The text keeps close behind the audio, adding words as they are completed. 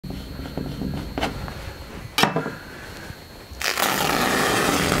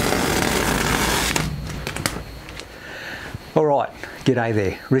G'day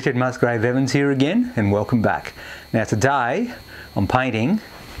there, Richard Musgrave-Evans here again, and welcome back. Now today I'm painting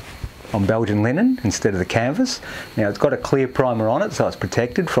on Belgian linen instead of the canvas. Now it's got a clear primer on it, so it's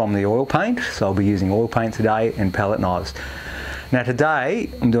protected from the oil paint, so I'll be using oil paint today and palette knives. Now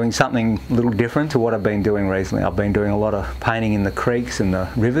today I'm doing something a little different to what I've been doing recently. I've been doing a lot of painting in the creeks and the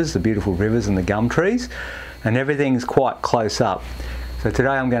rivers, the beautiful rivers and the gum trees, and everything's quite close up. So today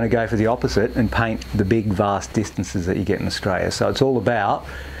I'm going to go for the opposite and paint the big vast distances that you get in Australia. So it's all about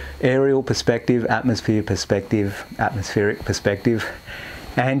aerial perspective, atmospheric perspective,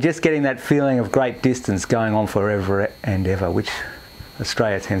 and just getting that feeling of great distance going on forever and ever, which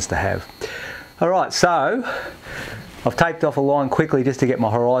Australia tends to have. Alright, so I've taped off a line quickly just to get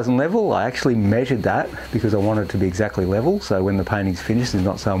my horizon level. I actually measured that because I wanted it to be exactly level, so when the painting's finished there's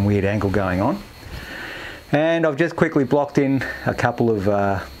not some weird angle going on. And I've just quickly blocked in a couple of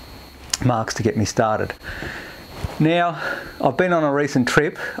marks to get me started. Now, I've been on a recent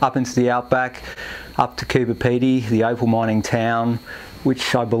trip up into the outback, up to Coober Pedy, the opal mining town,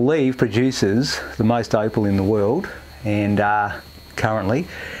 which I believe produces the most opal in the world, and currently.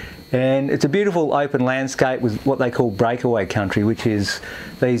 And it's a beautiful open landscape with what they call Breakaway Country, which is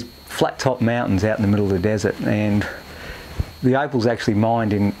these flat top mountains out in the middle of the desert. And the opal's actually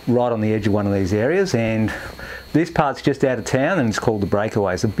mined right on the edge of one of these areas, and this part's just out of town and it's called the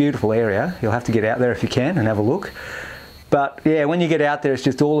Breakaway. It's a beautiful area. You'll have to get out there if you can and have a look. But yeah, when you get out there it's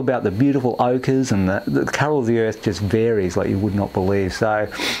just all about the beautiful ochres, and the colour of the earth just varies like you would not believe.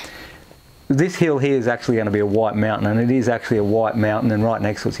 So this hill here is actually going to be a white mountain, and it is actually a white mountain, and right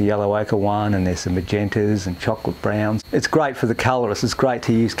next to it's a yellow ochre one, and there's some magentas and chocolate browns. It's great for the colourists. It's great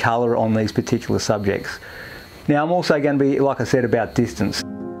to use colour on these particular subjects. Now I'm also going to be, like I said, about distance.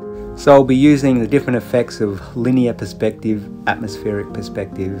 So I'll be using the different effects of linear perspective, atmospheric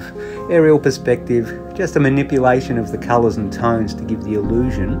perspective, aerial perspective, just a manipulation of the colours and tones to give the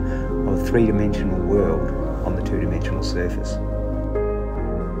illusion of a three-dimensional world on the two-dimensional surface.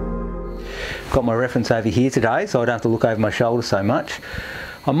 Got my reference over here today, so I don't have to look over my shoulder so much.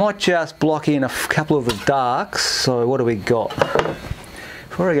 I might just block in a couple of the darks. So what do we got?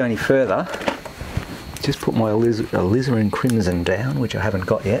 Before I go any further, just put my alizarin crimson down, which I haven't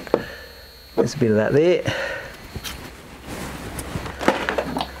got yet. There's a bit of that there.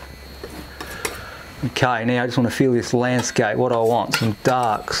 Okay, now I just want to feel this landscape, what I want, some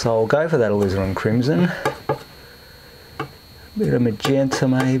dark, so I'll go for that alizarin crimson. A bit of magenta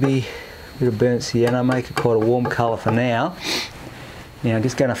maybe, a bit of burnt sienna, make it quite a warm colour for now. Now I'm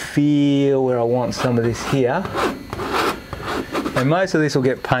just going to feel where I want some of this here. And most of this will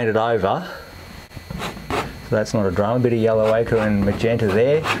get painted over. So that's not a drama. A bit of yellow ochre and magenta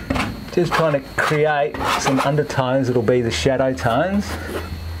there. Just trying to create some undertones that'll be the shadow tones.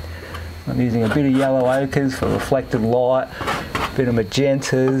 I'm using a bit of yellow ochres for reflected light, a bit of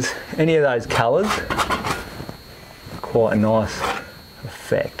magentas, any of those colours. Quite a nice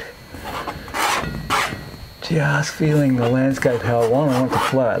effect. Just feeling the landscape how I want. I want it to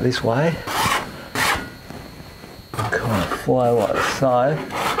flow out this way. Kind of flow like so.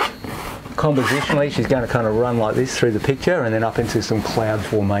 Compositionally, she's going to kind of run like this through the picture and then up into some cloud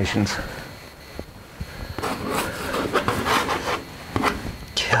formations.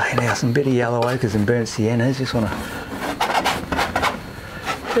 Okay, now some bit of yellow ochres and burnt siennas. Just want to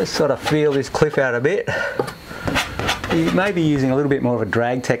just sort of feel this cliff out a bit. You may be using a little bit more of a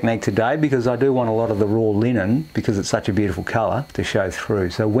drag technique today because I do want a lot of the raw linen, because it's such a beautiful colour, to show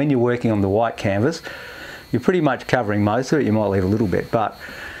through. So when you're working on the white canvas, you're pretty much covering most of it. You might leave a little bit, but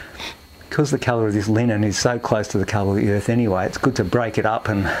because the colour of this linen is so close to the colour of the earth anyway, it's good to break it up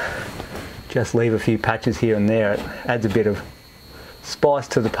and just leave a few patches here and there. It adds a bit of spice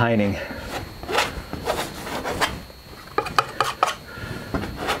to the painting.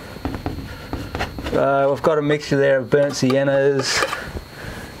 So I've got a mixture there of burnt siennas,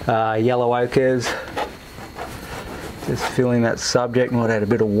 yellow ochres. Just feeling that subject. Might add a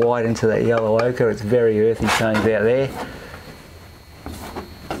bit of white into that yellow ochre. It's very earthy tones out there.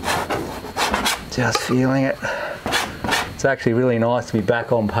 Just feeling it. It's actually really nice to be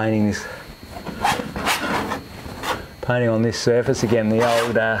back on painting on this surface again. The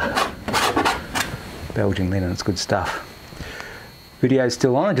old Belgian linen. It's good stuff. Video's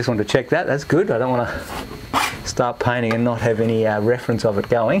still on. I just wanted to check that. That's good. I don't want to start painting and not have any reference of it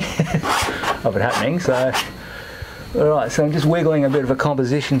going, of it happening. So, all right. So I'm just wiggling a bit of a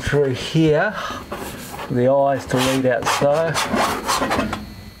composition through here. The eyes to lead out so.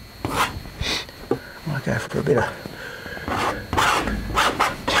 Go for a bit of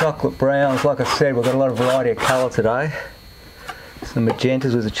chocolate browns. Like I said, we've got a lot of variety of colour today. Some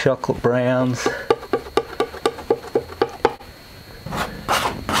magentas with the chocolate browns.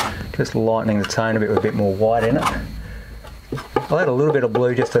 Just lightening the tone a bit with a bit more white in it. I'll add a little bit of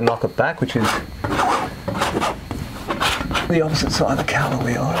blue just to knock it back, which is the opposite side of the colour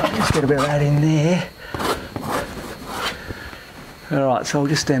wheel. Just get a bit of that in there. Alright, so I'll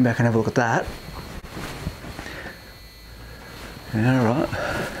just stand back and have a look at that. Alright,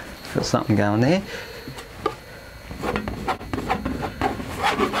 got something going there.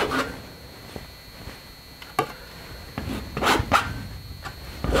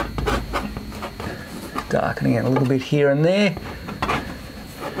 Darkening it a little bit here and there.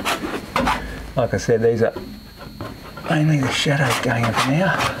 Like I said, these are mainly the shadows going in for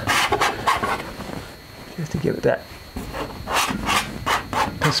now. Just to give it that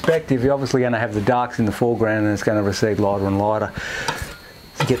perspective. You're obviously going to have the darks in the foreground and it's going to recede lighter and lighter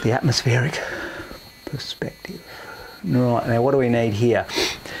to get the atmospheric perspective. Right, now what do we need here?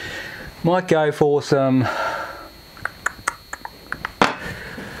 Might go for some...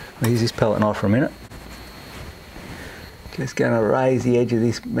 I'll use this palette knife for a minute. Just going to raise the edge of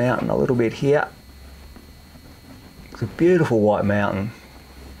this mountain a little bit here. It's a beautiful white mountain.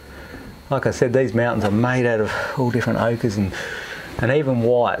 Like I said, these mountains are made out of all different ochres and even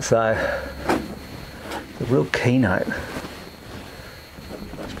white, so it's a real keynote.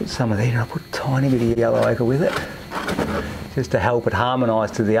 Let's put some of these, and I'll put a tiny bit of yellow ochre with it, just to help it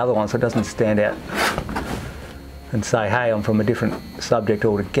harmonise to the other one so it doesn't stand out and say, hey, I'm from a different subject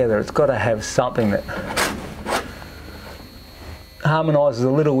altogether. It's got to have something that harmonises a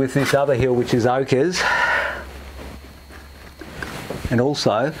little with this other hill, which is ochres. And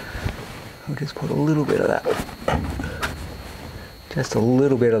also, I'll just put a little bit of that, just a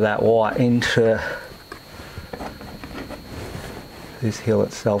little bit of that white into this hill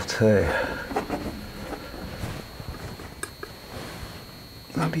itself too.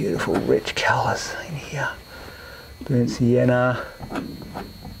 Beautiful rich colours in here. Burnt sienna,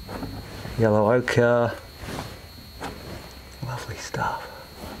 yellow ochre. Lovely stuff.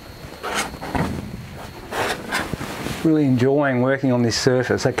 Really enjoying working on this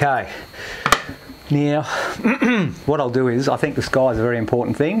surface. Okay, now what I'll do is, I think the sky is a very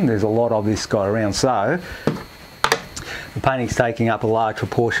important thing. There's a lot of this sky around, so the painting's taking up a large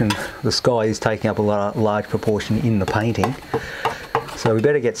proportion, the sky is taking up a large proportion in the painting, so we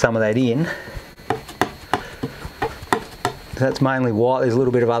better get some of that in. That's mainly white. There's a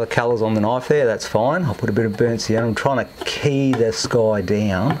little bit of other colours on the knife there, that's fine. I'll put a bit of burnt sienna. I'm trying to key the sky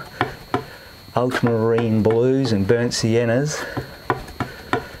down. Ultramarine blues and burnt siennas.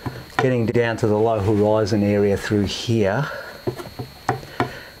 Getting down to the low horizon area through here.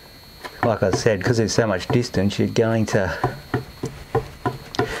 Like I said, because there's so much distance, you're going to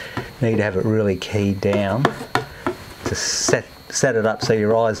need to have it really keyed down to set it up so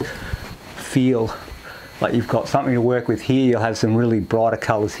your eyes feel like you've got something to work with here. You'll have some really brighter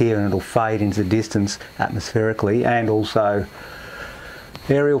colours here and it'll fade into the distance atmospherically, and also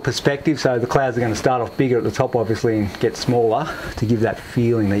aerial perspective, so the clouds are going to start off bigger at the top obviously and get smaller to give that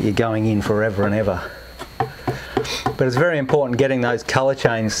feeling that you're going in forever and ever. But it's very important getting those colour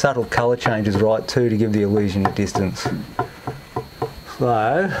changes, subtle colour changes right too, to give the illusion of distance.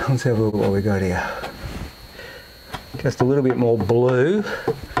 So let's have a look at what we got here. Just a little bit more blue.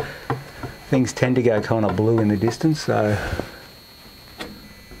 Things tend to go kind of blue in the distance, so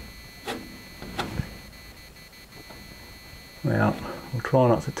well, we'll try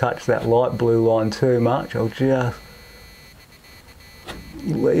not to touch that light blue line too much. I'll just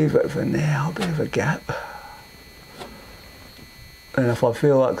leave it for now, a bit of a gap. And if I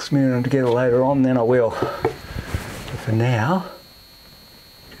feel like smearing them together later on, then I will. But for now,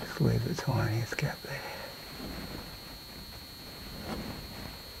 just leave the tiniest gap there.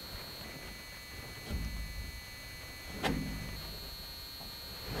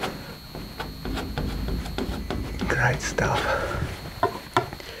 Great stuff.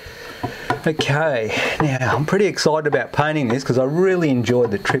 Okay, now I'm pretty excited about painting this because I really enjoyed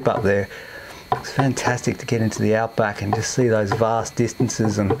the trip up there. It's fantastic to get into the outback and just see those vast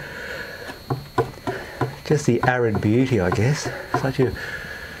distances and just the arid beauty, I guess. There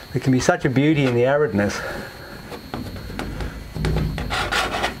can be such a beauty in the aridness.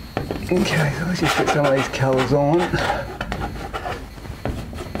 Okay, so let's just get some of these colours on.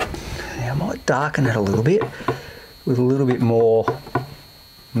 Now I might darken it a little bit with a little bit more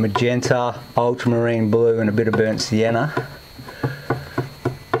magenta, ultramarine blue and a bit of burnt sienna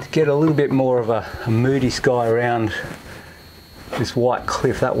to get a little bit more of a moody sky around this white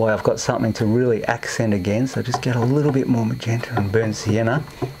cliff. That way I've got something to really accent against. So just get a little bit more magenta and burnt sienna.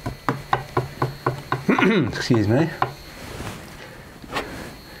 Excuse me.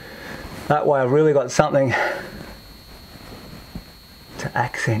 That way I've really got something to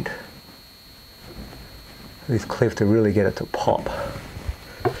accent this cliff to really get it to pop.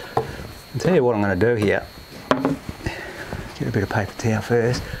 I'll tell you what I'm going to do here. Get a bit of paper towel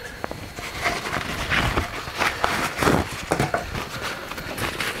first.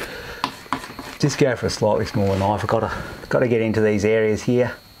 Just go for a slightly smaller knife. I've got to get into these areas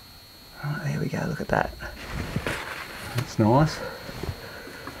here. Oh, there we go, look at that. That's nice.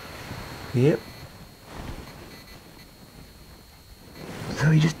 Yep. So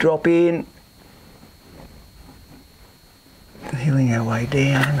we just drop in, feeling our way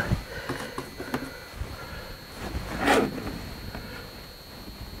down.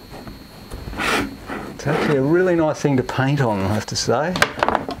 It's actually a really nice thing to paint on, I have to say.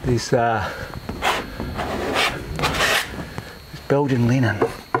 This Belgian linen,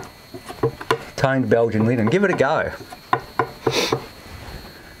 toned Belgian linen. Give it a go.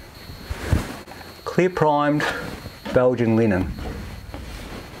 Clear primed Belgian linen.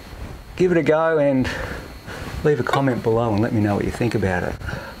 Give it a go and leave a comment below and let me know what you think about it.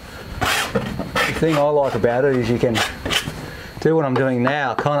 The thing I like about it is you can do what I'm doing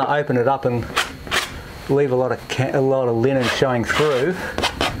now, kind of open it up and leave a lot of linen showing through.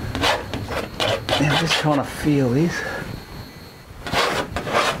 Now I'm just trying to feel this.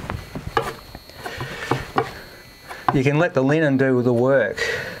 You can let the linen do the work.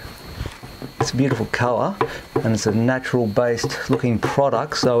 It's a beautiful colour and it's a natural based looking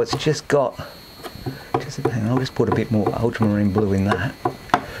product, so it's just got, hang on, I'll just put a bit more ultramarine blue in that.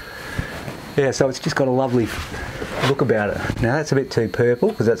 Yeah, so it's just got a lovely look about it. Now that's a bit too purple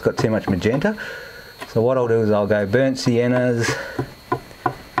because that's got too much magenta. So what I'll do is I'll go burnt siennas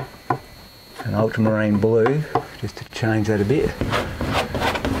and ultramarine blue just to change that a bit.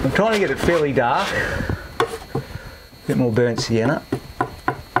 I'm trying to get it fairly dark. A bit more burnt sienna.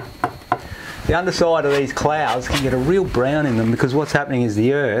 The underside of these clouds can get a real brown in them because what's happening is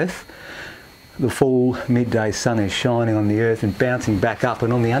the earth, the full midday sun is shining on the earth and bouncing back up,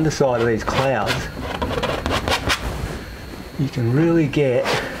 and on the underside of these clouds you can really get,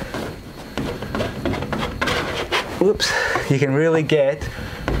 you can really get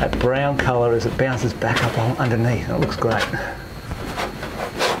that brown colour as it bounces back up on underneath. It looks great.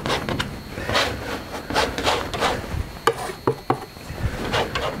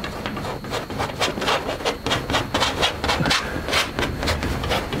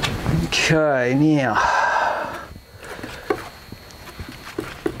 Okay, now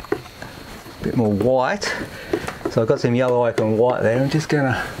a bit more white. So I've got some yellow ochre and white there. I'm just going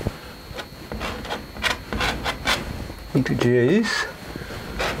to introduce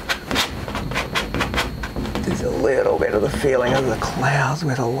just a little bit of the feeling of the clouds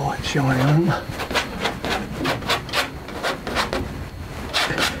with the light shining on them.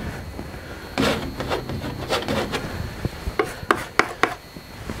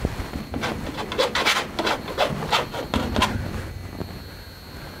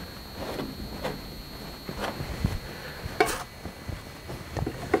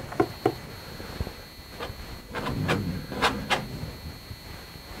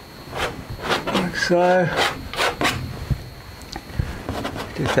 So,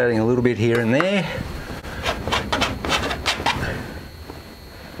 just adding a little bit here and there.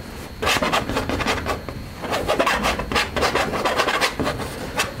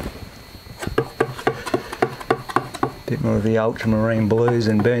 Bit more of the ultramarine blues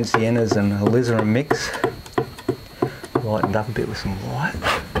and burnt siennas and alizarin mix. Lightened up a bit with some white.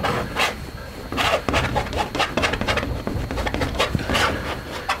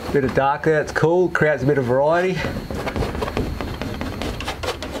 Bit of dark there, it's cool, creates a bit of variety.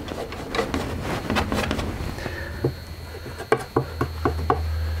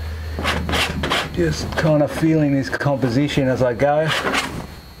 Just kind of feeling this composition as I go.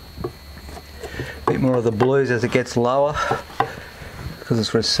 Bit more of the blues as it gets lower, because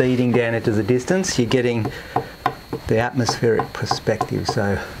it's receding down into the distance. You're getting the atmospheric perspective,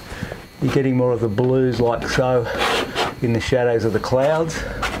 so you're getting more of the blues like so in the shadows of the clouds.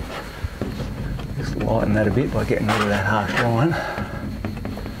 Just lighten that a bit by getting rid of that harsh line.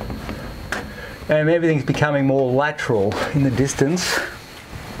 And everything's becoming more lateral in the distance.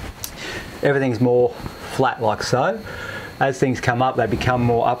 Everything's more flat like so. As things come up, they become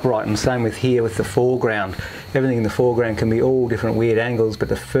more upright, and same with here with the foreground. Everything in the foreground can be all different weird angles, but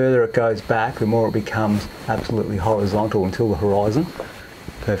the further it goes back, the more it becomes absolutely horizontal until the horizon.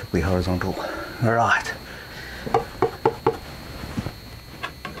 Perfectly horizontal. All right.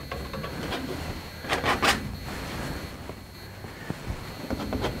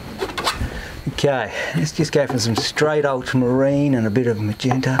 Okay, let's just go for some straight ultramarine and a bit of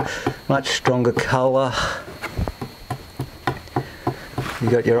magenta, much stronger colour. You've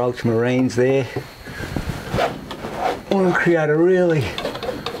got your ultramarines there. create a really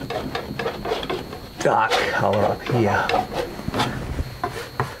dark colour up here.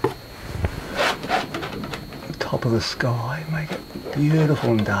 The top of the sky, make it beautiful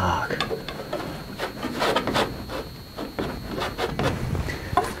and dark.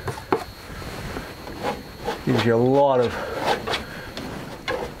 Gives you a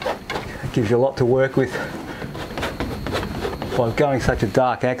lot to work with. By going such a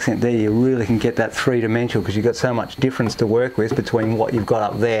dark accent there, you really can get that three-dimensional because you've got so much difference to work with between what you've got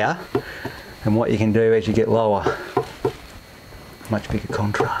up there and what you can do as you get lower. Much bigger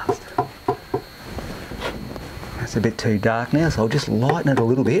contrast. That's a bit too dark now, so I'll just lighten it a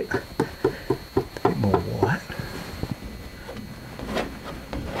little bit. A bit more white.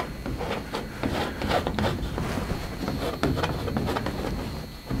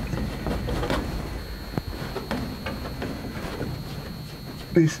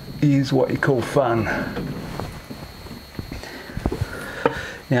 This is what you call fun.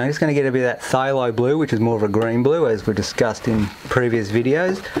 Now I'm just going to get a bit of that phthalo blue, which is more of a green blue, as we discussed in previous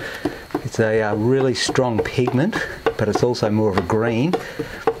videos. It's a really strong pigment, but it's also more of a green.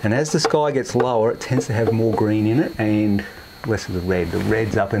 And as the sky gets lower, it tends to have more green in it and less of the red. The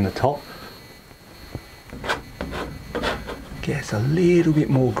red's up in the top. Gets a little bit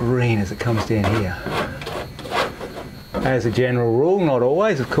more green as it comes down here. As a general rule, not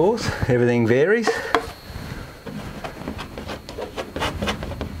always, of course, everything varies.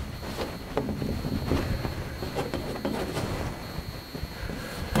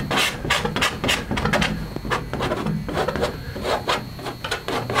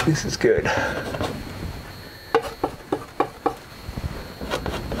 This is good.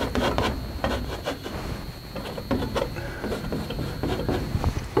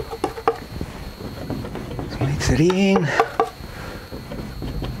 Mix it in.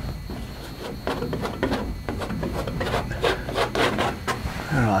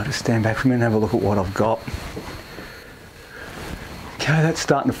 Alright, just stand back for a minute and have a look at what I've got. Okay, that's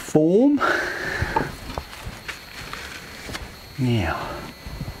starting to form. Now,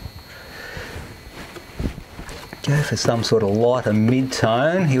 go for some sort of lighter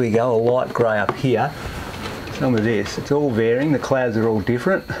mid-tone. Here we go, a light grey up here. Some of this, it's all varying, the clouds are all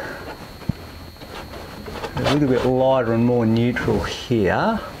different. A little bit lighter and more neutral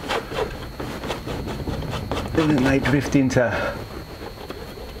here. And then they drift into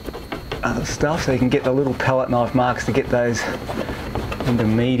other stuff, so you can get the little palette knife marks to get those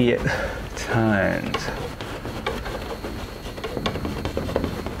intermediate tones.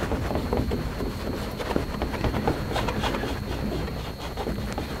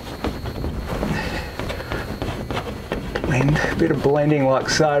 Blend, a bit of blending like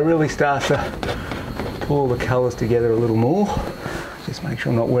so, really starts to pull the colours together a little more. Just make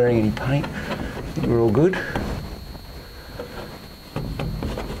sure I'm not wearing any paint. I think we're all good.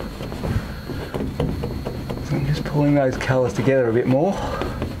 So I'm just pulling those colours together a bit more.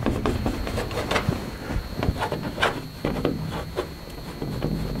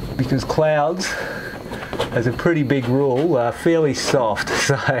 Because clouds, as a pretty big rule, are fairly soft,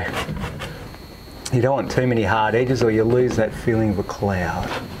 so you don't want too many hard edges or you lose that feeling of a cloud.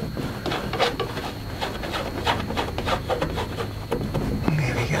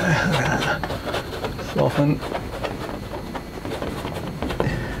 There we go. Soften.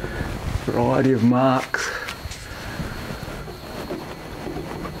 Variety of marks.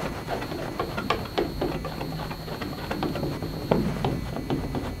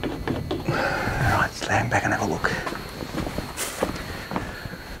 Alright, stand back and have a look.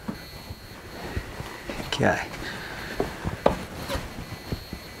 Okay.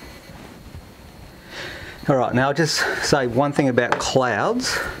 Alright, now I'll just say one thing about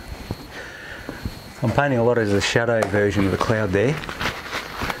clouds. I'm painting a lot as a shadow version of the cloud there.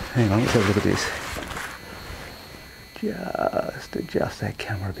 Hang on, let's have a look at this. Just adjust that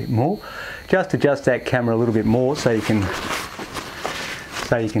camera a bit more. Just adjust that camera a little bit more so you can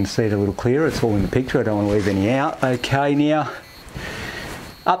see it a little clearer. It's all in the picture, I don't want to leave any out. Okay, now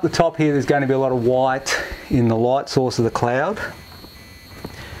up the top here there's going to be a lot of white in the light source of the cloud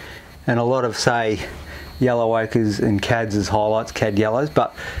and a lot of, say, yellow ochres and cads as highlights, cad yellows,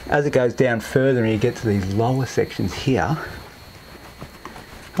 but as it goes down further and you get to these lower sections here,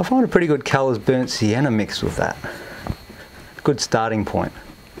 I find a pretty good colours burnt sienna mixed with that. Good starting point.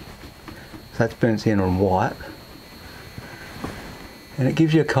 So that's burnt sienna and white. And it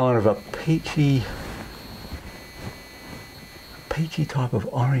gives you a kind of a peachy type of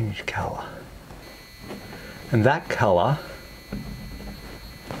orange colour. And that colour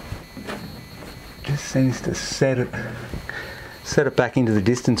just seems to set it back into the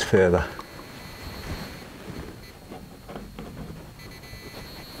distance further.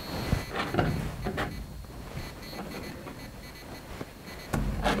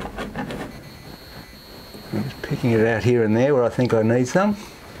 picking it out here and there where I think I need some.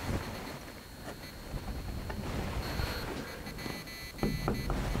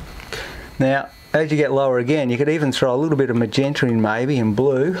 Now, as you get lower again, you could even throw a little bit of magenta in maybe, and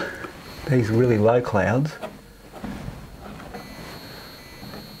blue. These really low clouds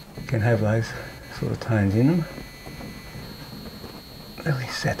can have those sort of tones in them. Really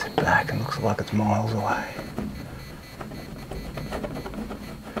sets it back and looks like it's miles away.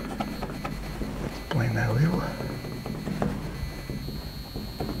 Let's blend that a little.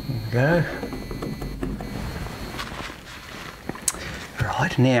 There we go.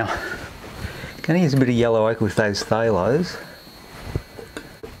 Right, now, going to use a bit of yellow ochre with those phthalos.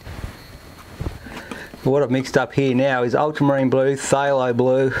 What I've mixed up here now is ultramarine blue, phthalo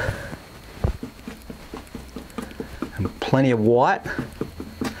blue, and plenty of white.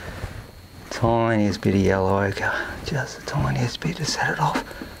 Tiniest bit of yellow ochre, just the tiniest bit to set it off.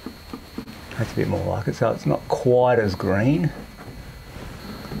 That's a bit more like it, so it's not quite as green,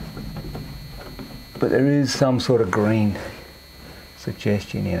 but there is some sort of green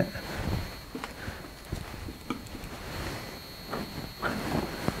suggestion in it.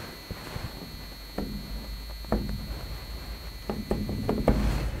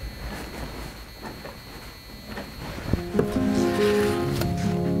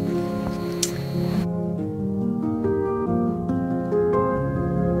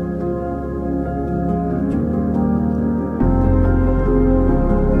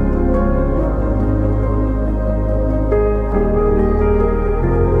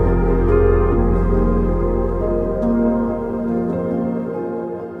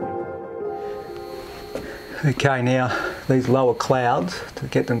 Okay, now these lower clouds, to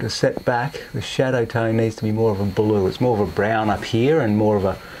get them to set back, the shadow tone needs to be more of a blue. It's more of a brown up here and more of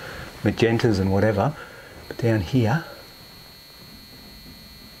a magentas and whatever. But down here,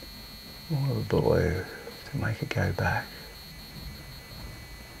 more of a blue to make it go back.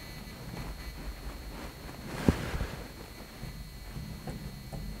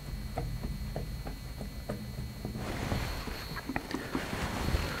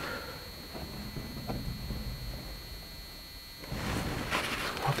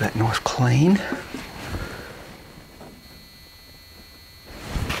 That nice clean.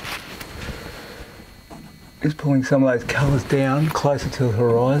 Just pulling some of those colours down closer to the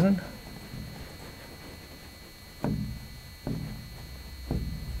horizon.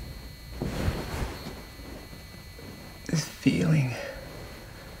 Just feeling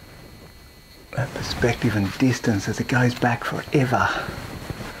that perspective and distance as it goes back forever.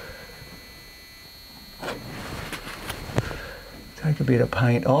 Take a bit of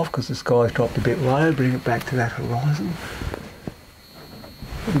paint off because the sky's dropped a bit low, bring it back to that horizon.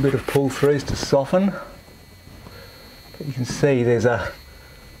 A little bit of pull throughs to soften. But you can see there's a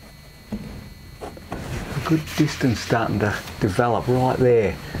good distance starting to develop right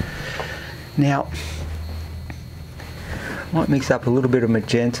there. Now, I might mix up a little bit of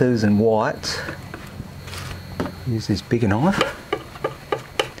magentas and whites. Use this bigger knife.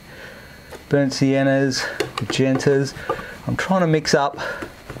 Burnt siennas, magentas. I'm trying to mix up,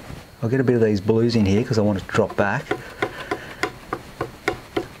 I'll get a bit of these blues in here because I want it to drop back.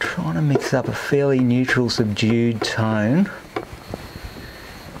 Trying to mix up a fairly neutral, subdued tone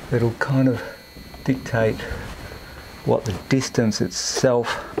that'll kind of dictate what the distance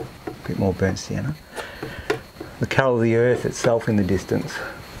itself, a bit more burnt sienna, the colour of the earth itself in the distance.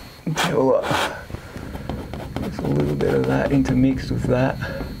 Okay, well, just a little bit of that intermixed with that.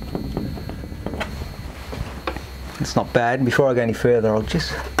 It's not bad. Before I go any further, I'll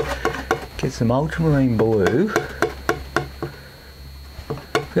just get some ultramarine blue,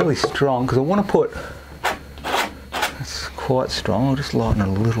 fairly strong, because I want to put, that's quite strong, I'll just lighten it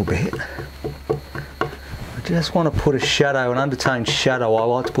a little bit. I just want to put a shadow, an undertone shadow. I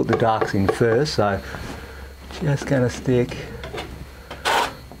like to put the darks in first, so just going to stick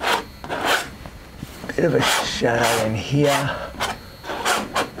a bit of a shadow in here.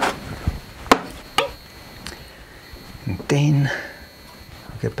 And then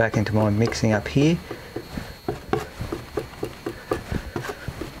I'll get back into my mixing up here.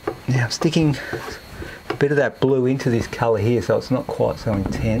 Now I'm sticking a bit of that blue into this colour here so it's not quite so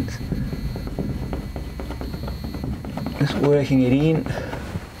intense. Just working it in.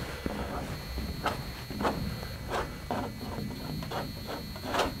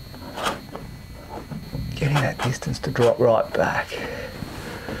 Getting that distance to drop right back.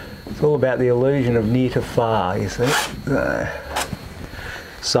 It's all about the illusion of near to far, you see.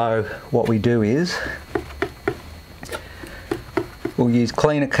 So what we do is we'll use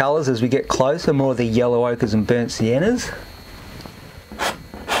cleaner colours as we get closer, more of the yellow ochres and burnt siennas.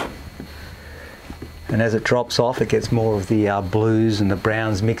 And as it drops off, it gets more of the blues and the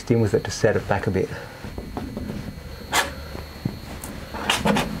browns mixed in with it to set it back a bit.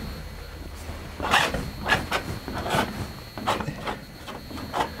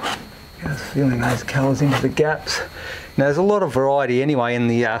 Just filling those colours into the gaps. Now there's a lot of variety anyway in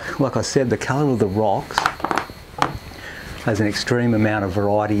the, like I said, the colour of the rocks has an extreme amount of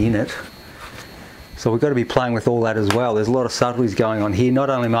variety in it. So we've got to be playing with all that as well. There's a lot of subtleties going on here.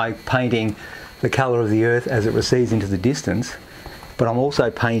 Not only am I painting the colour of the earth as it recedes into the distance, but I'm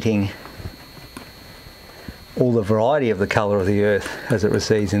also painting all the variety of the colour of the earth as it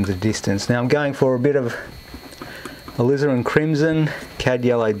recedes into the distance. Now I'm going for a bit of alizarin crimson, cad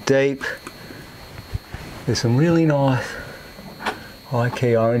yellow deep. There's some really nice high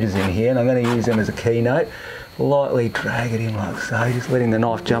key oranges in here, and I'm going to use them as a keynote. Lightly drag it in like so, just letting the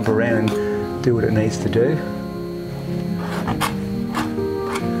knife jump around and do what it needs to do.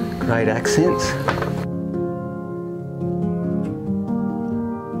 Great accents.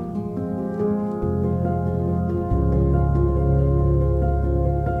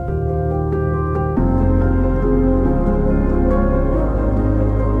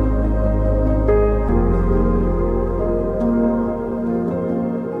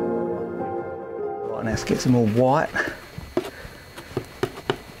 Right, now let's get some more white.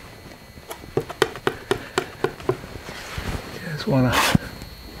 Just want to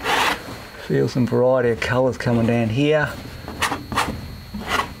feel some variety of colours coming down here.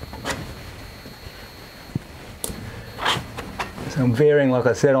 So I'm varying, like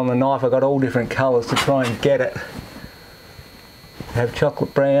I said, on the knife. I've got all different colours to try and get it. I have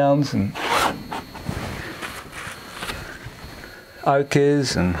chocolate browns and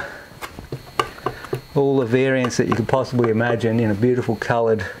ochres and all the variants that you could possibly imagine in a beautiful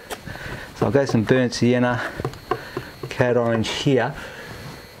coloured. So I'll go some burnt sienna, cad orange here.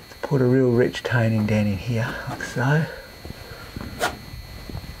 Put a real rich toning down in here, like so.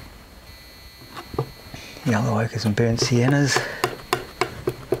 Yellow ochres and burnt siennas.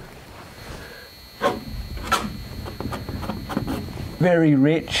 Very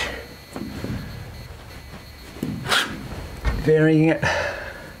rich. Varying it.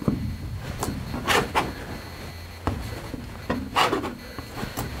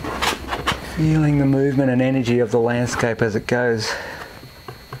 Feeling the movement and energy of the landscape as it goes.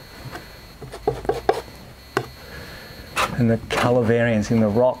 And the colour variance in the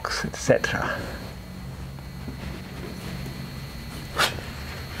rocks, etc.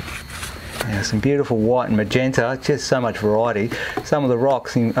 Yeah, some beautiful white and magenta, just so much variety. Some of the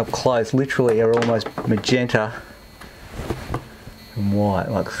rocks up close literally are almost magenta and white,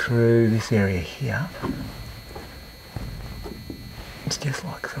 like through this area here. It's just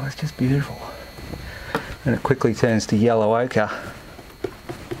like so, it's just beautiful. And it quickly turns to yellow ochre.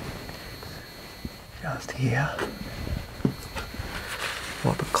 Just here.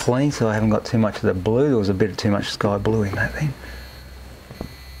 Wipe it clean so I haven't got too much of the blue. There was a bit of too much sky blue in that thing.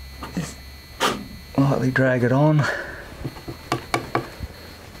 Just lightly drag it on.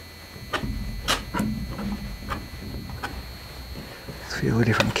 Just feel the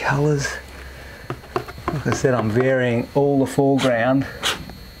different colours. Like I said, I'm varying all the foreground.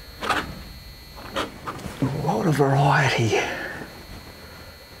 A lot of variety.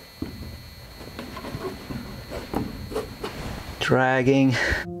 Dragging.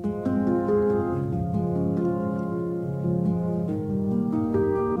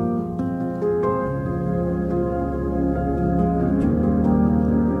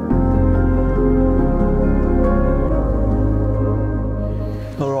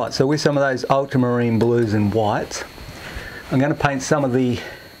 Alright, so with some of those ultramarine blues and whites, I'm going to paint some of the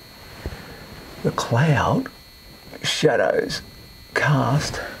cloud shadows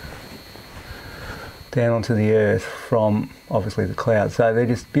cast down onto the earth from obviously the cloud. So they're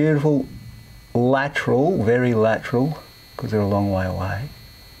just beautiful lateral, very lateral, because they're a long way away.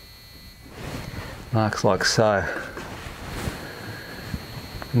 Marks like so.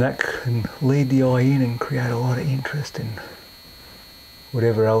 And that can lead the eye in and create a lot of interest in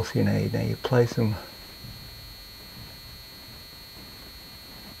whatever else you need. Now you place them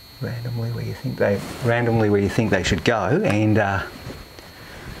randomly where you think they should go, and I'll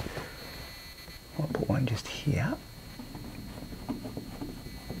put one just here.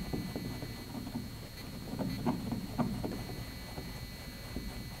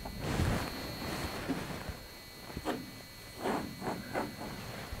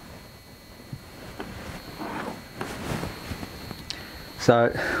 So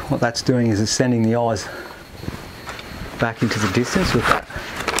what that's doing is it's sending the eyes back into the distance with that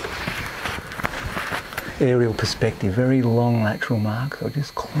aerial perspective, very long lateral marks. I'll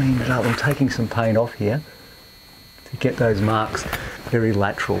just clean it up. I'm taking some paint off here to get those marks very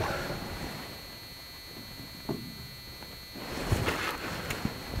lateral.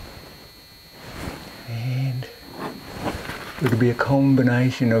 And it'll be a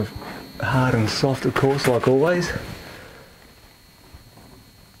combination of hard and soft, of course, like always.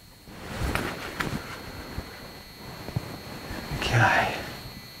 Okay.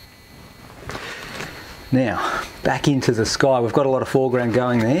 Now, back into the sky. We've got a lot of foreground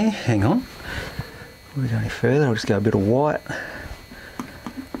going there. Hang on. We'll go any further. I'll just go a bit of white.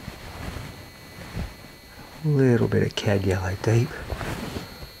 A little bit of cad yellow deep.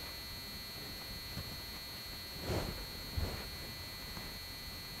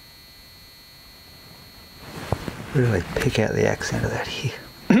 Really pick out the accent of that here.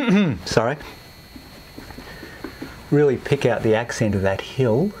 Sorry. Really pick out the accent of that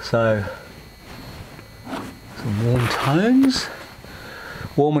hill. So, some warm tones.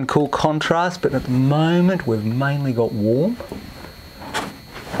 Warm and cool contrast, but at the moment we've mainly got warm.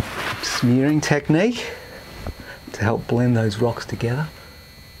 Smearing technique to help blend those rocks together.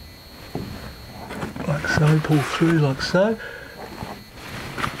 Like so, pull through like so.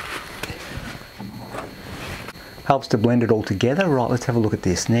 Helps to blend it all together. Right, let's have a look at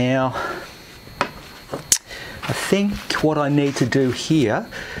this now. I think what I need to do here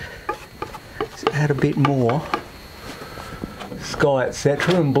is add a bit more sky,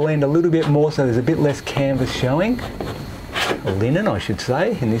 etc., and blend a little bit more so there's a bit less canvas showing. Or linen, I should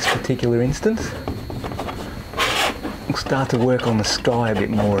say, in this particular instance. We'll start to work on the sky a bit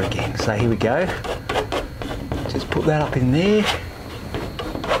more again. So here we go. Just put that up in there.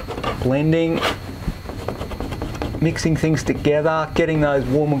 Blending. Mixing things together, getting those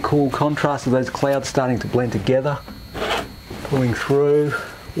warm and cool contrasts of those clouds starting to blend together. Pulling through,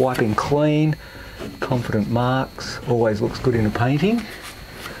 wiping clean. Confident marks, always looks good in a painting.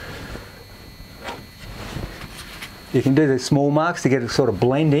 You can do the small marks to get a sort of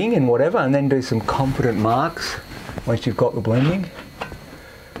blending and whatever, and then do some confident marks once you've got the blending.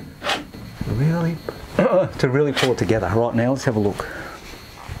 Really, to really pull it together. Right, now let's have a look.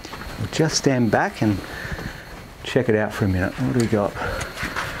 We'll just stand back and check it out for a minute. What do we got?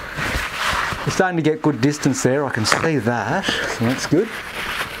 We're starting to get good distance there. I can see that, so that's good.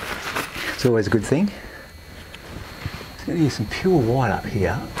 It's always a good thing. Just going to use some pure white up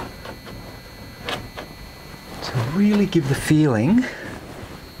here to really give the feeling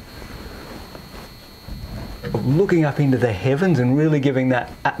of looking up into the heavens and really giving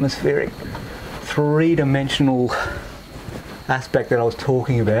that atmospheric three-dimensional aspect that I was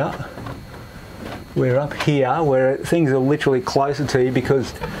talking about. We're up here where things are literally closer to you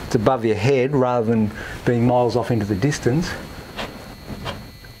because it's above your head rather than being miles off into the distance.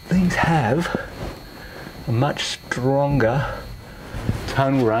 Things have a much stronger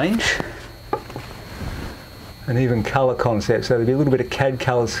tonal range and even colour concept, so there'll be a little bit of cad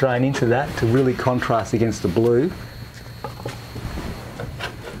colours thrown into that to really contrast against the blue.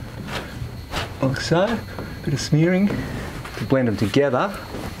 Like so, a bit of smearing to blend them together.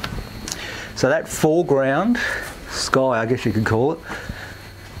 So that foreground sky, I guess you could call it,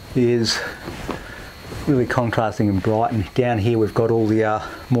 is really contrasting and bright, and down here we've got all the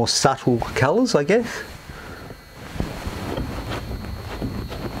more subtle colours, I guess.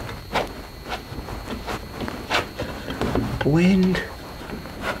 Blend.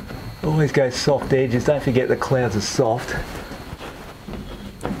 Always go soft edges, don't forget the clouds are soft.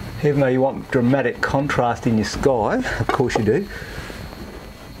 Even though you want dramatic contrast in your sky, of course you do,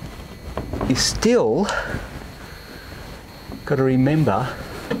 you still got to remember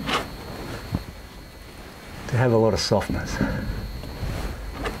to have a lot of softness.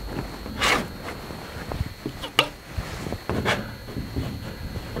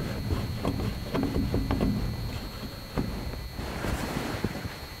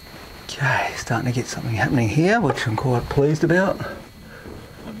 Okay, starting to get something happening here, which I'm quite pleased about.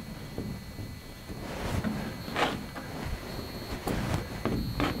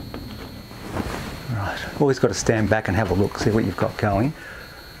 Always got to stand back and have a look, see what you've got going.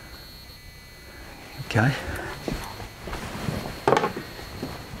 Okay.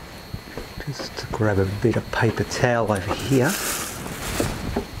 Just to grab a bit of paper towel over here.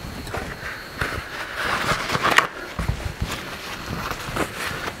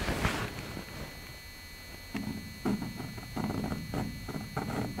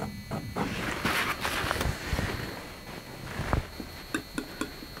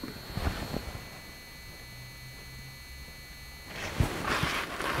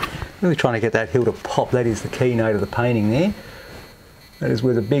 Really trying to get that hill to pop. That is the keynote of the painting there. That is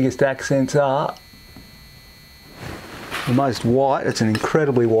where the biggest accents are. the most white. It's an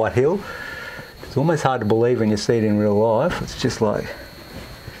incredibly white hill. It's almost hard to believe when you see it in real life. It's just like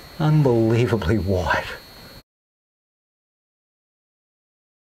unbelievably white.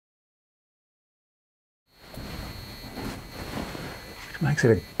 Which makes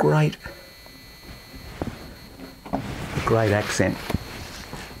it a great accent.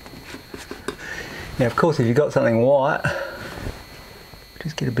 Now of course if you've got something white,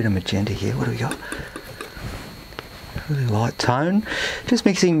 just get a bit of magenta here. What do we got? Really light tone. Just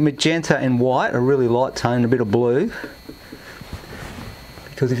mixing magenta and white, a really light tone, a bit of blue.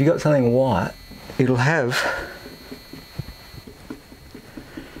 Because if you've got something white, it'll have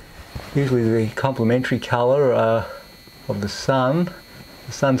usually the complementary colour of the sun.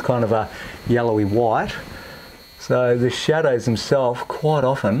 The sun's kind of a yellowy white. So the shadows themselves quite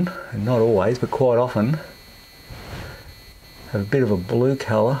often, and not always, but quite often, have a bit of a blue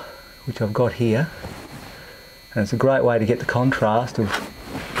colour, which I've got here. And it's a great way to get the contrast of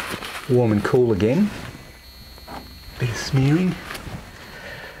warm and cool again. Bit of smearing.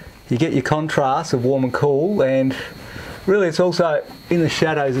 You get your contrast of warm and cool, and really it's also, in the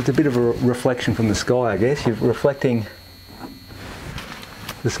shadows, it's a bit of a reflection from the sky, I guess. You're reflecting,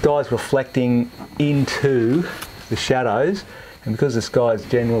 the sky's reflecting into the shadows, and because the sky is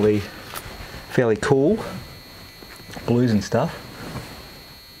generally fairly cool, blues and stuff,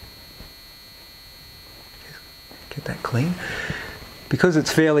 get that clean, because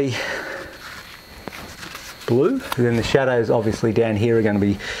it's fairly blue, then the shadows obviously down here are going to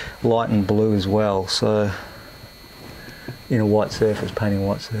be light and blue as well. So in a white surface, painting a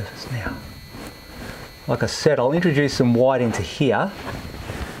white surface. Now, like I said, I'll introduce some white into here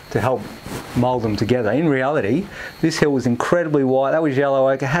to help mould them together. In reality, this hill was incredibly white. That was yellow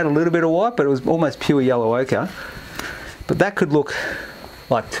ochre. Had a little bit of white, but it was almost pure yellow ochre. But that could look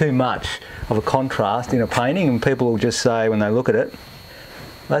like too much of a contrast in a painting, and people will just say when they look at it,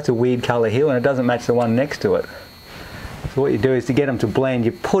 that's a weird colour hill and it doesn't match the one next to it. So what you do is, to get them to blend,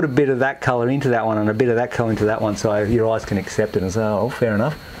 you put a bit of that colour into that one and a bit of that colour into that one, so your eyes can accept it and say, oh, fair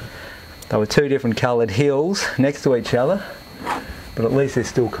enough. They were two different coloured hills next to each other, but at least they're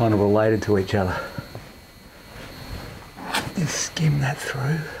still kind of related to each other. Just skim that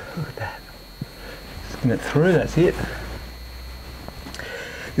through. Look at that. Skim it through, that's it.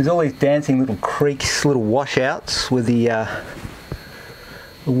 There's all these dancing little creeks, little washouts where the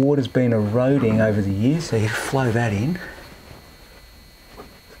water's been eroding over the years, so you flow that in.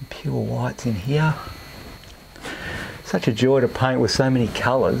 Some pure whites in here. Such a joy to paint with so many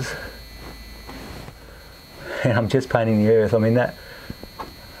colours. And I'm just painting the earth. I mean, that,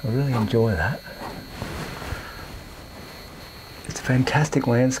 I really enjoy that. It's a fantastic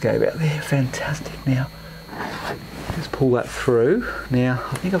landscape out there, fantastic. Now, just pull that through. Now,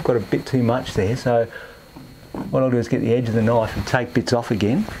 I think I've got a bit too much there, so what I'll do is get the edge of the knife and take bits off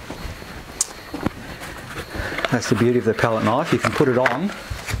again. That's the beauty of the palette knife, you can put it on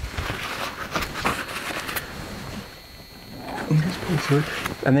and just pull through,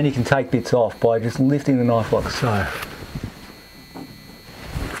 and then you can take bits off by just lifting the knife like so.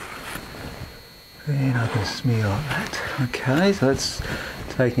 Then I can smear like that. Okay, so that's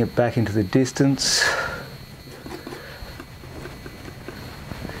taking it back into the distance.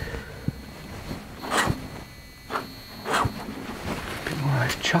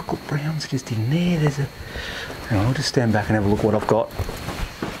 Chocolate browns just in there. There's a. Hang on, I'll just stand back and have a look what I've got.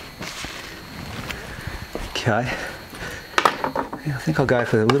 Okay. Now I think I'll go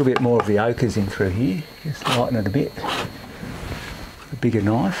for a little bit more of the ochres in through here. Just lighten it a bit with a bigger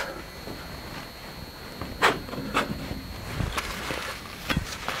knife.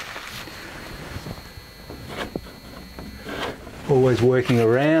 Always working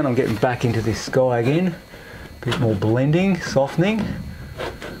around. I'm getting back into this sky again. A bit more blending, softening.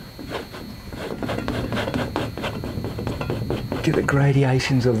 Get the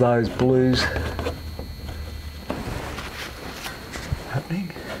gradations of those blues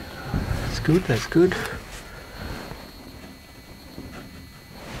happening. That's good, that's good.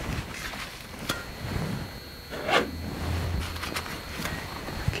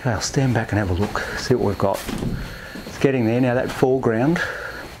 Okay, I'll stand back and have a look, see what we've got. It's getting there now, that foreground.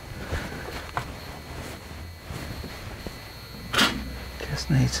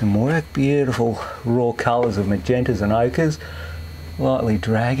 Just need some work. Beautiful raw colours of magentas and ochres. Lightly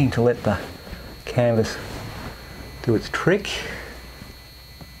dragging to let the canvas do its trick.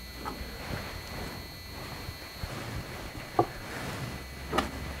 Some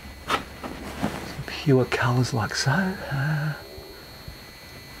pure colours like so.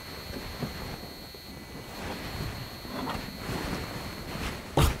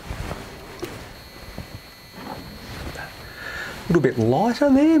 little bit lighter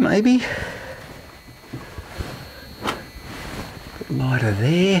there, maybe. A bit lighter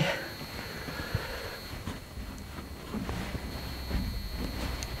there.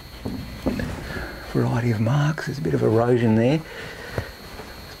 Variety of marks. There's a bit of erosion there.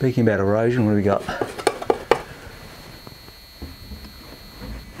 Speaking about erosion, what do we got? There's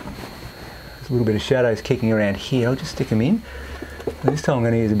a little bit of shadows kicking around here. I'll just stick them in. This time I'm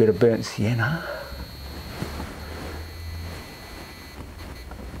going to use a bit of burnt sienna.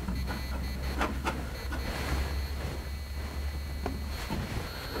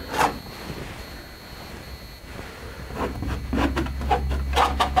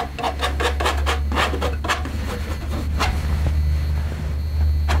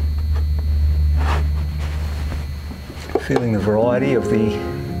 Feeling the variety of the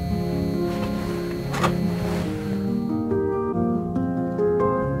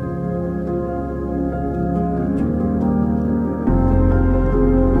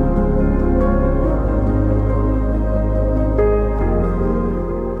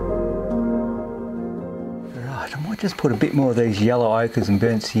right, I might just put a bit more of these yellow ochres and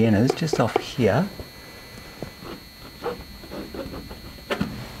burnt siennas just off here.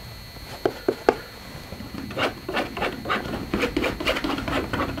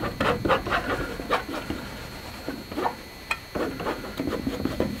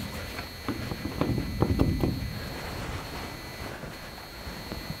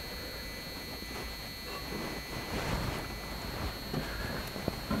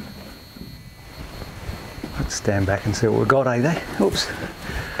 Let's stand back and see what we've got, eh? Oops.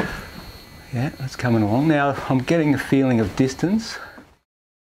 Yeah, that's coming along. Now I'm getting a feeling of distance.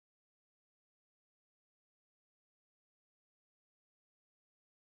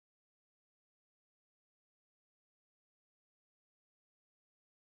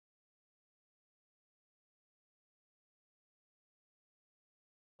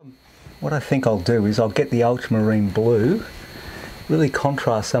 What I think I'll do is I'll get the ultramarine blue, really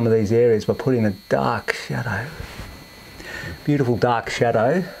contrast some of these areas by putting a dark shadow. Beautiful dark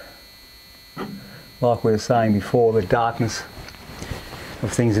shadow. Like we were saying before, the darkness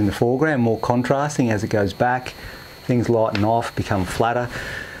of things in the foreground, more contrasting as it goes back. Things lighten off, become flatter.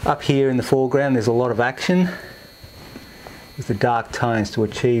 Up here in the foreground there's a lot of action with the dark tones to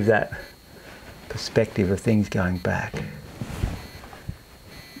achieve that perspective of things going back.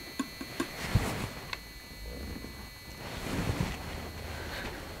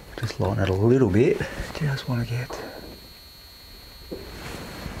 Just lighten it a little bit. Just want to get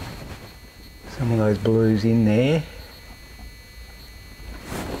some of those blues in there.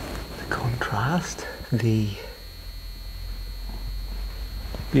 The contrast, the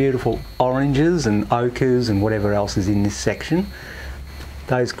beautiful oranges and ochres and whatever else is in this section.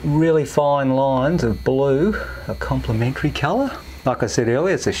 Those really fine lines of blue are complementary colour. Like I said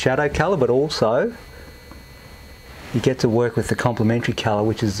earlier, it's a shadow colour, but also you get to work with the complementary colour,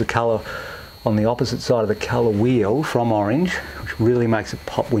 which is the colour on the opposite side of the colour wheel from orange, which really makes it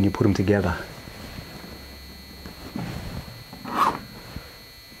pop when you put them together. So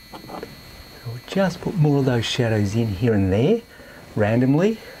we'll just put more of those shadows in here and there,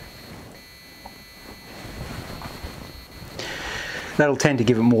 randomly. That'll tend to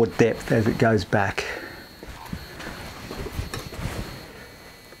give it more depth as it goes back.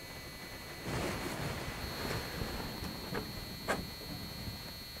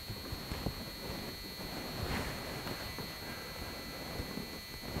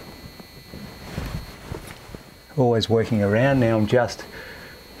 Always working around. Now I'm just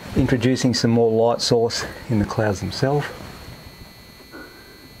introducing some more light source in the clouds themselves.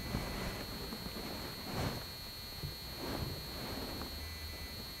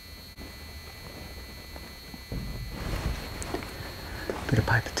 Bit of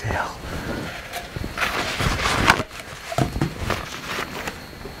paper towel.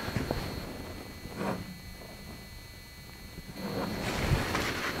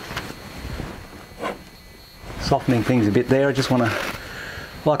 Softening things a bit there. I just want to,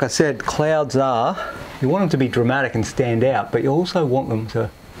 like I said, clouds are, you want them to be dramatic and stand out, but you also want them to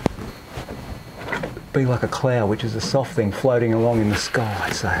be like a cloud, which is a soft thing floating along in the sky.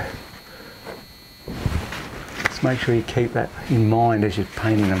 So just make sure you keep that in mind as you're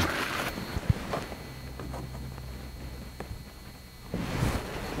painting them.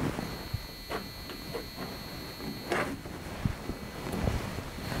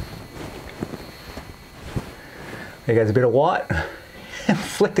 There goes a bit of white,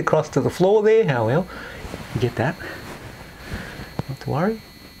 flicked across to the floor there. Oh well, you get that, not to worry.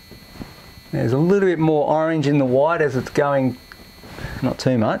 There's a little bit more orange in the white as it's going, not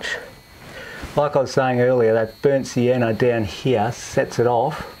too much. like I was saying earlier, that burnt sienna down here sets it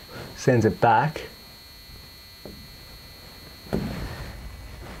off, sends it back.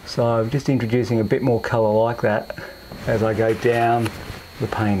 So I'm just introducing a bit more colour like that as I go down the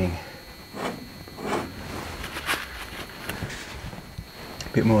painting.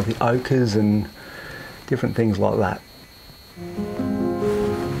 A bit more of the ochres and different things like that.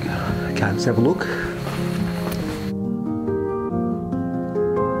 Okay, let's have a look.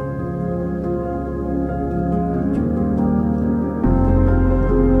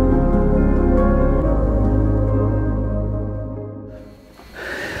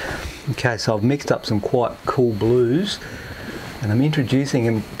 Okay, so I've mixed up some quite cool blues and I'm introducing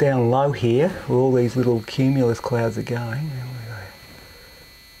them down low here where all these little cumulus clouds are going.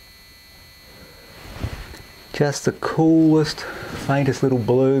 Just the coolest, faintest little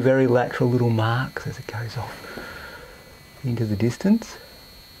blue, very lateral little marks as it goes off into the distance.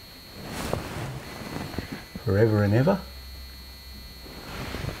 Forever and ever.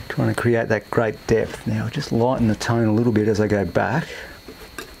 Trying to create that great depth. Now I'll just lighten the tone a little bit as I go back.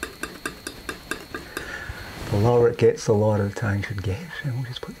 The lower it gets, the lighter the tone should get. And we'll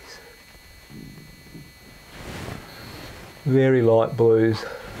just put this. Very light blues.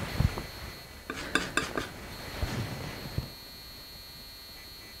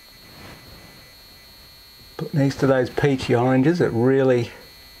 Put next to those peachy oranges, it really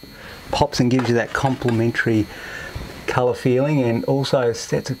pops and gives you that complementary colour feeling, and also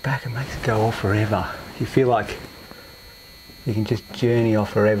sets it back and makes it go off forever. You feel like you can just journey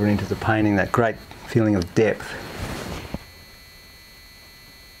off forever into the painting, that great feeling of depth.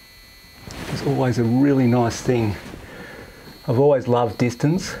 It's always a really nice thing. I've always loved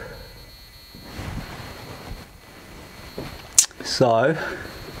distance. So,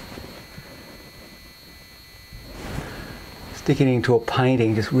 sticking into a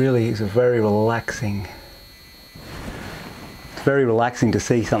painting just really is a very relaxing. It's very relaxing to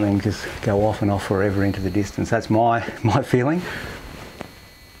see something just go off and off forever into the distance. That's my feeling.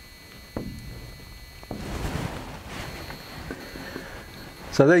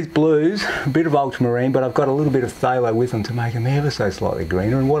 So these blues, a bit of ultramarine, but I've got a little bit of phthalo with them to make them ever so slightly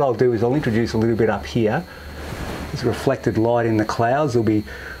greener. And what I'll do is I'll introduce a little bit up here. There's reflected light in the clouds. There'll be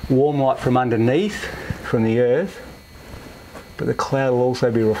warm light from underneath, from the earth, but the cloud will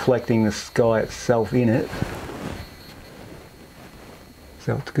also be reflecting the sky itself in it.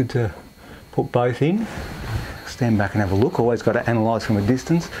 So it's good to put both in. Stand back and have a look. Always got to analyse from a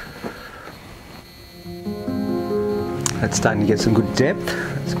distance. That's starting to get some good depth.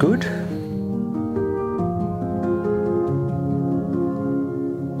 That's good.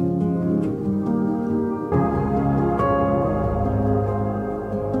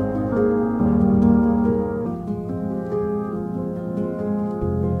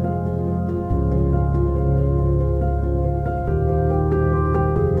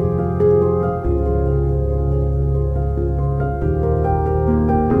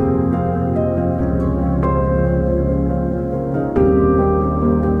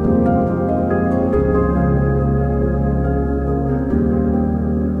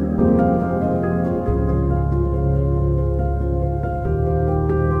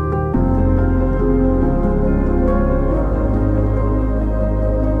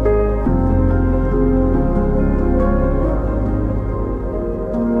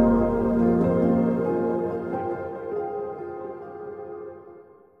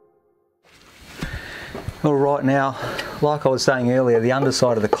 Alright, now, like I was saying earlier, the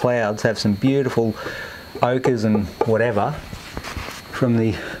underside of the clouds have some beautiful ochres and whatever from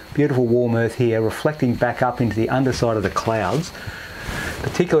the beautiful warm earth here reflecting back up into the underside of the clouds,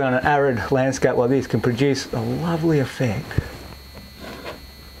 particularly on an arid landscape like this, can produce a lovely effect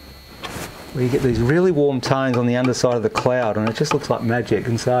where you get these really warm tones on the underside of the cloud, and it just looks like magic.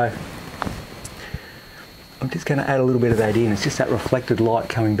 And so I'm just going to add a little bit of that in. It's just that reflected light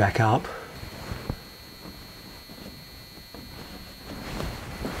coming back up.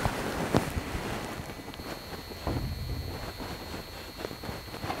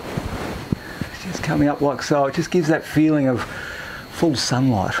 Coming up like so, it just gives that feeling of full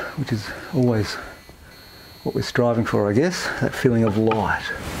sunlight, which is always what we're striving for, I guess, that feeling of light.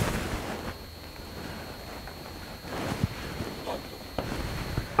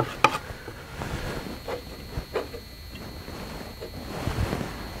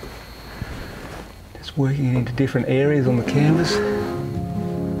 Just working it into different areas on the canvas.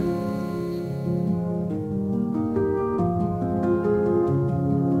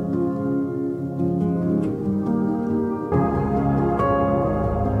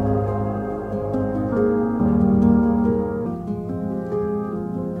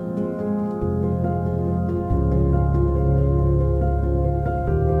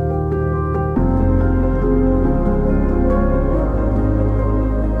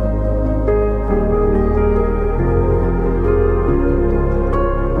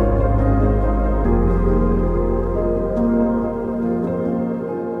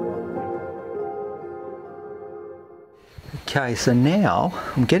 Okay, so now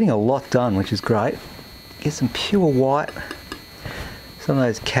I'm getting a lot done, which is great. Get some pure white, some of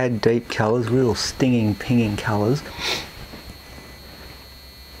those cad deep colours, real stinging, pinging colours.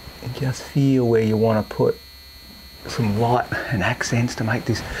 And just feel where you want to put some light and accents to make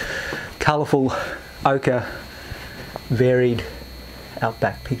this colourful ochre varied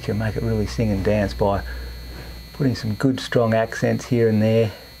outback picture, make it really sing and dance by putting some good strong accents here and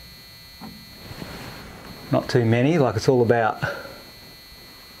there. Not too many, like it's all about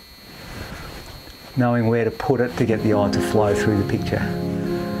knowing where to put it to get the eye to flow through the picture.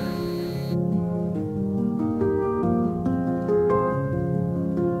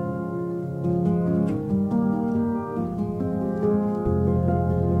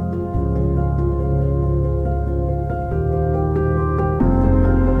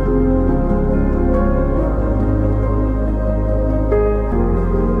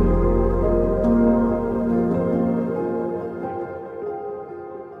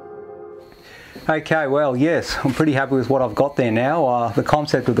 Okay, well, yes, I'm pretty happy with what I've got there now. The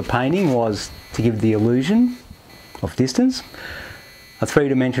concept of the painting was to give the illusion of distance, a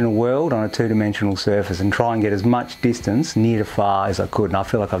three-dimensional world on a two-dimensional surface, and try and get as much distance near to far as I could, and I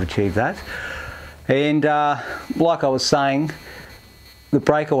feel like I've achieved that. And like I was saying, the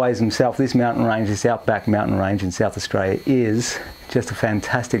Breakaways themselves, this mountain range, this outback mountain range in South Australia, is just a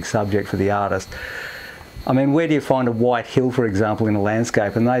fantastic subject for the artist. I mean, where do you find a white hill, for example, in a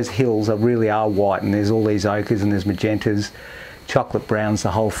landscape? And those hills really are white, and there's all these ochres and there's magentas, chocolate browns, the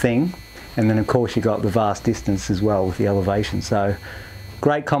whole thing. And then of course you've got the vast distance as well with the elevation. So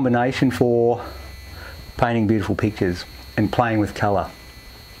great combination for painting beautiful pictures and playing with colour.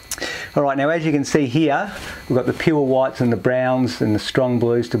 All right, now as you can see here, we've got the pure whites and the browns and the strong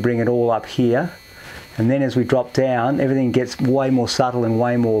blues to bring it all up here. And then as we drop down, everything gets way more subtle and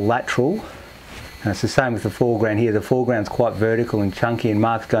way more lateral. And it's the same with the foreground here. The foreground's quite vertical and chunky and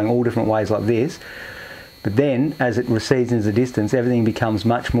marks going all different ways like this. But then, as it recedes into the distance, everything becomes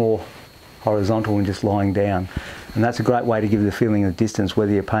much more horizontal and just lying down. And that's a great way to give the feeling of distance,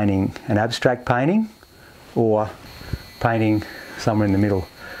 whether you're painting an abstract painting or painting somewhere in the middle.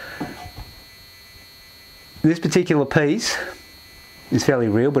 This particular piece is fairly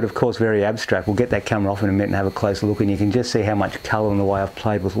real, but of course very abstract. We'll get that camera off in a minute and have a closer look, and you can just see how much colour and the way I've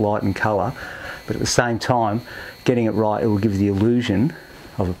played with light and colour. But at the same time, getting it right, it will give the illusion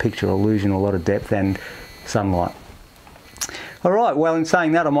of a picture, illusion, a lot of depth and sunlight. All right, well, in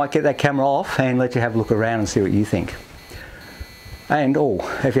saying that, I might get that camera off and let you have a look around and see what you think. And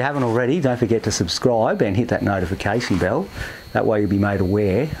if you haven't already, don't forget to subscribe and hit that notification bell. That way you'll be made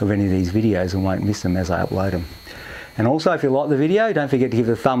aware of any of these videos and won't miss them as I upload them. And also, if you like the video, don't forget to give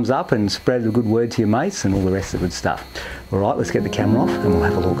it a thumbs up and spread the good word to your mates and all the rest of the good stuff. All right, let's get the camera off and we'll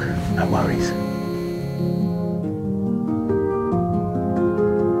have a look. No worries.